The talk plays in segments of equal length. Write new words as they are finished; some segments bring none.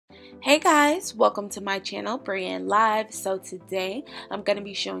Hey guys, welcome to my channel, Braid Live. So today I'm going to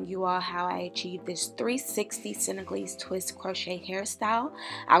be showing you all how I achieved this 360 Senegalese twist crochet hairstyle.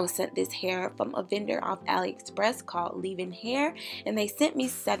 I was sent this hair from a vendor off AliExpress called Leeven Hair, and they sent me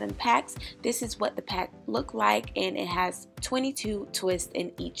 7 packs. This is what the pack looked like, and it has 22 twists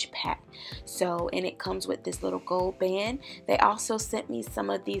in each pack. And it comes with this little gold band. They also sent me some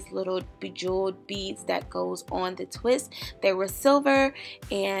of these little bejeweled beads that goes on the twist. They were silver,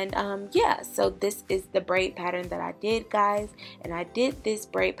 and yeah, so this is the braid pattern that I did, guys, and I did this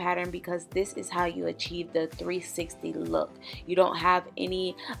braid pattern because this is how you achieve the 360 look. You don't have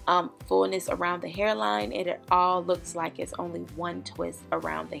any fullness around the hairline. It all looks like it's only one twist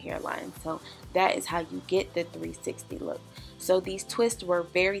around the hairline. So that is how you get the 360 look. So these twists were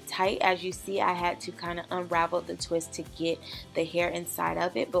very tight. As you see, I had to kind of unravel the twist to get the hair inside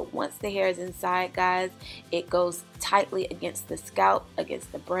of it. But once the hair is inside, guys, it goes tightly against the scalp,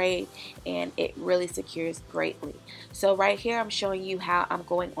 against the braid, and it really secures greatly. So right here, I'm showing you how I'm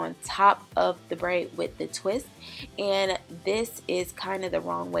going on top of the braid with the twist. And this is kind of the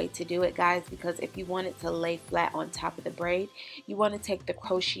wrong way to do it, guys, because if you want it to lay flat on top of the braid, you want to take the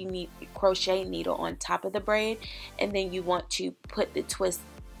crochet needle on top of the braid, and then you want to put the twist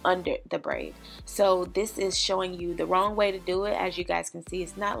under the braid. So this is showing you the wrong way to do it. As you guys can see,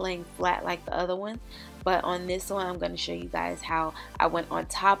 it's not laying flat like the other ones, but on this one I'm going to show you guys how I went on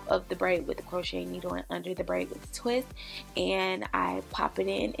top of the braid with the crochet needle and under the braid with the twist, and I pop it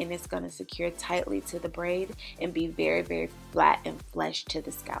in, and it's going to secure tightly to the braid and be very, very flat and flush to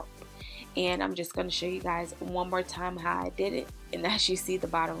the scalp. And I'm just going to show you guys one more time how I did it. And as you see, the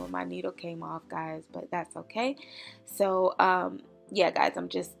bottom of my needle came off, guys, but that's okay. So yeah, guys, I'm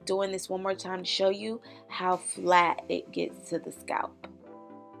just doing this one more time to show you how flat it gets to the scalp,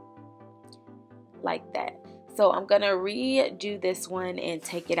 like that. So I'm gonna redo this one and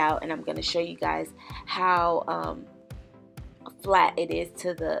take it out, and I'm gonna show you guys how flat it is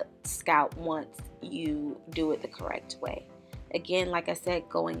to the scalp once you do it the correct way. Again, like I said,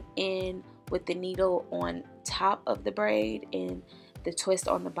 going in with the needle on top of the braid and the twist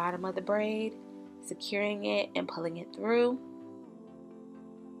on the bottom of the braid, securing it and pulling it through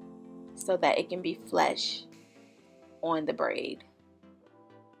so that it can be flush on the braid,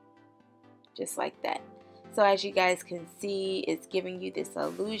 just like that. So as you guys can see, it's giving you this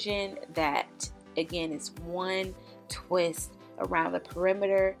illusion that, again, it's one twist around the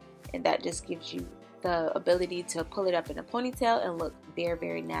perimeter, and that just gives you the ability to pull it up in a ponytail and look very,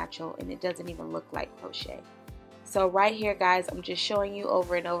 very natural, and it doesn't even look like crochet. So right here, guys, I'm just showing you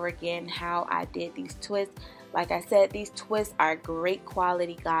over and over again how I did these twists. Like I said, these twists are great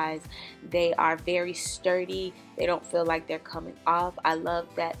quality, guys. They are very sturdy. They don't feel like they're coming off. I love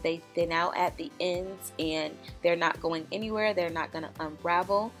that they thin out at the ends and they're not going anywhere. They're not going to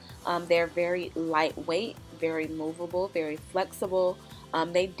unravel. They're very lightweight, very movable, very flexible.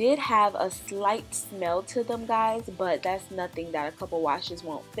 They did have a slight smell to them, guys, but that's nothing that a couple washes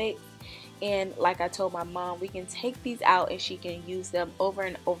won't fix. And like I told my mom, we can take these out and she can use them over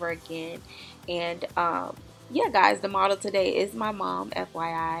and over again. And yeah, guys, the model today is my mom,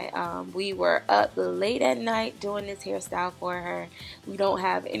 FYI. We were up late at night doing this hairstyle for her. We don't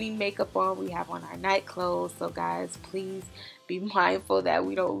have any makeup on. We have on our night clothes. So guys, please be mindful that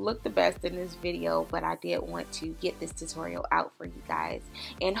we don't look the best in this video, but I did want to get this tutorial out for you guys,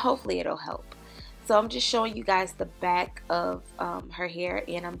 and hopefully it'll help. So I'm just showing you guys the back of her hair,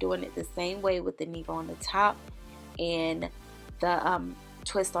 and I'm doing it the same way with the needle on the top and the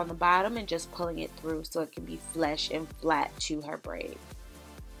twist on the bottom, and just pulling it through so it can be flush and flat to her braid.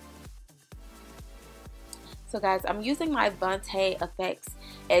 So guys, I'm using my Vonte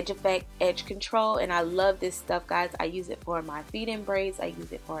edge control, and I love this stuff, guys. I use it for my feed-in braids. I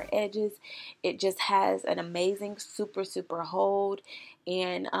use it for edges. It just has an amazing super hold,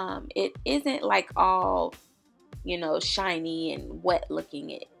 and it isn't like all, you know, shiny and wet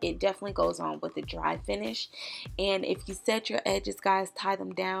looking. It definitely goes on with a dry finish. And if you set your edges, guys, tie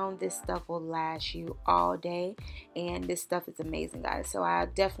them down, this stuff will last you all day, and this stuff is amazing, guys. So I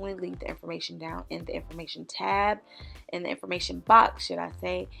definitely leave the information down in the information tab, in the information box, should I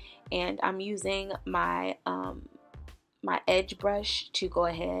say. And I'm using my my edge brush to go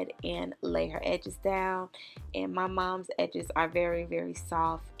ahead and lay her edges down. And my mom's edges are very, very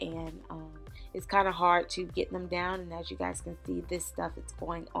soft, and it's kind of hard to get them down, and as you guys can see, this stuff is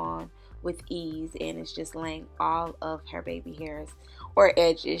going on with ease, and it's just laying all of her baby hairs, or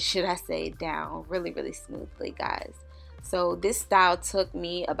edges should I say, down really, really smoothly, guys. So this style took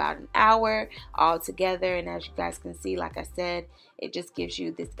me about an hour all together, and as you guys can see, like I said, it just gives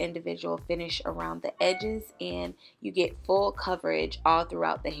you this individual finish around the edges, and you get full coverage all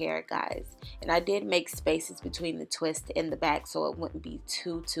throughout the hair, guys. And I did make spaces between the twist and the back so it wouldn't be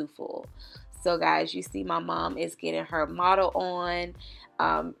too full. So guys, you see my mom is getting her model on.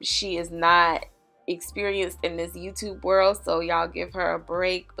 She is not experienced in this YouTube world, so y'all give her a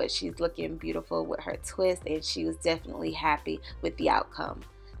break, but she's looking beautiful with her twist, and she was definitely happy with the outcome.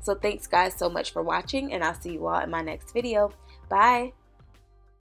 So thanks guys so much for watching, and I'll see you all in my next video. Bye.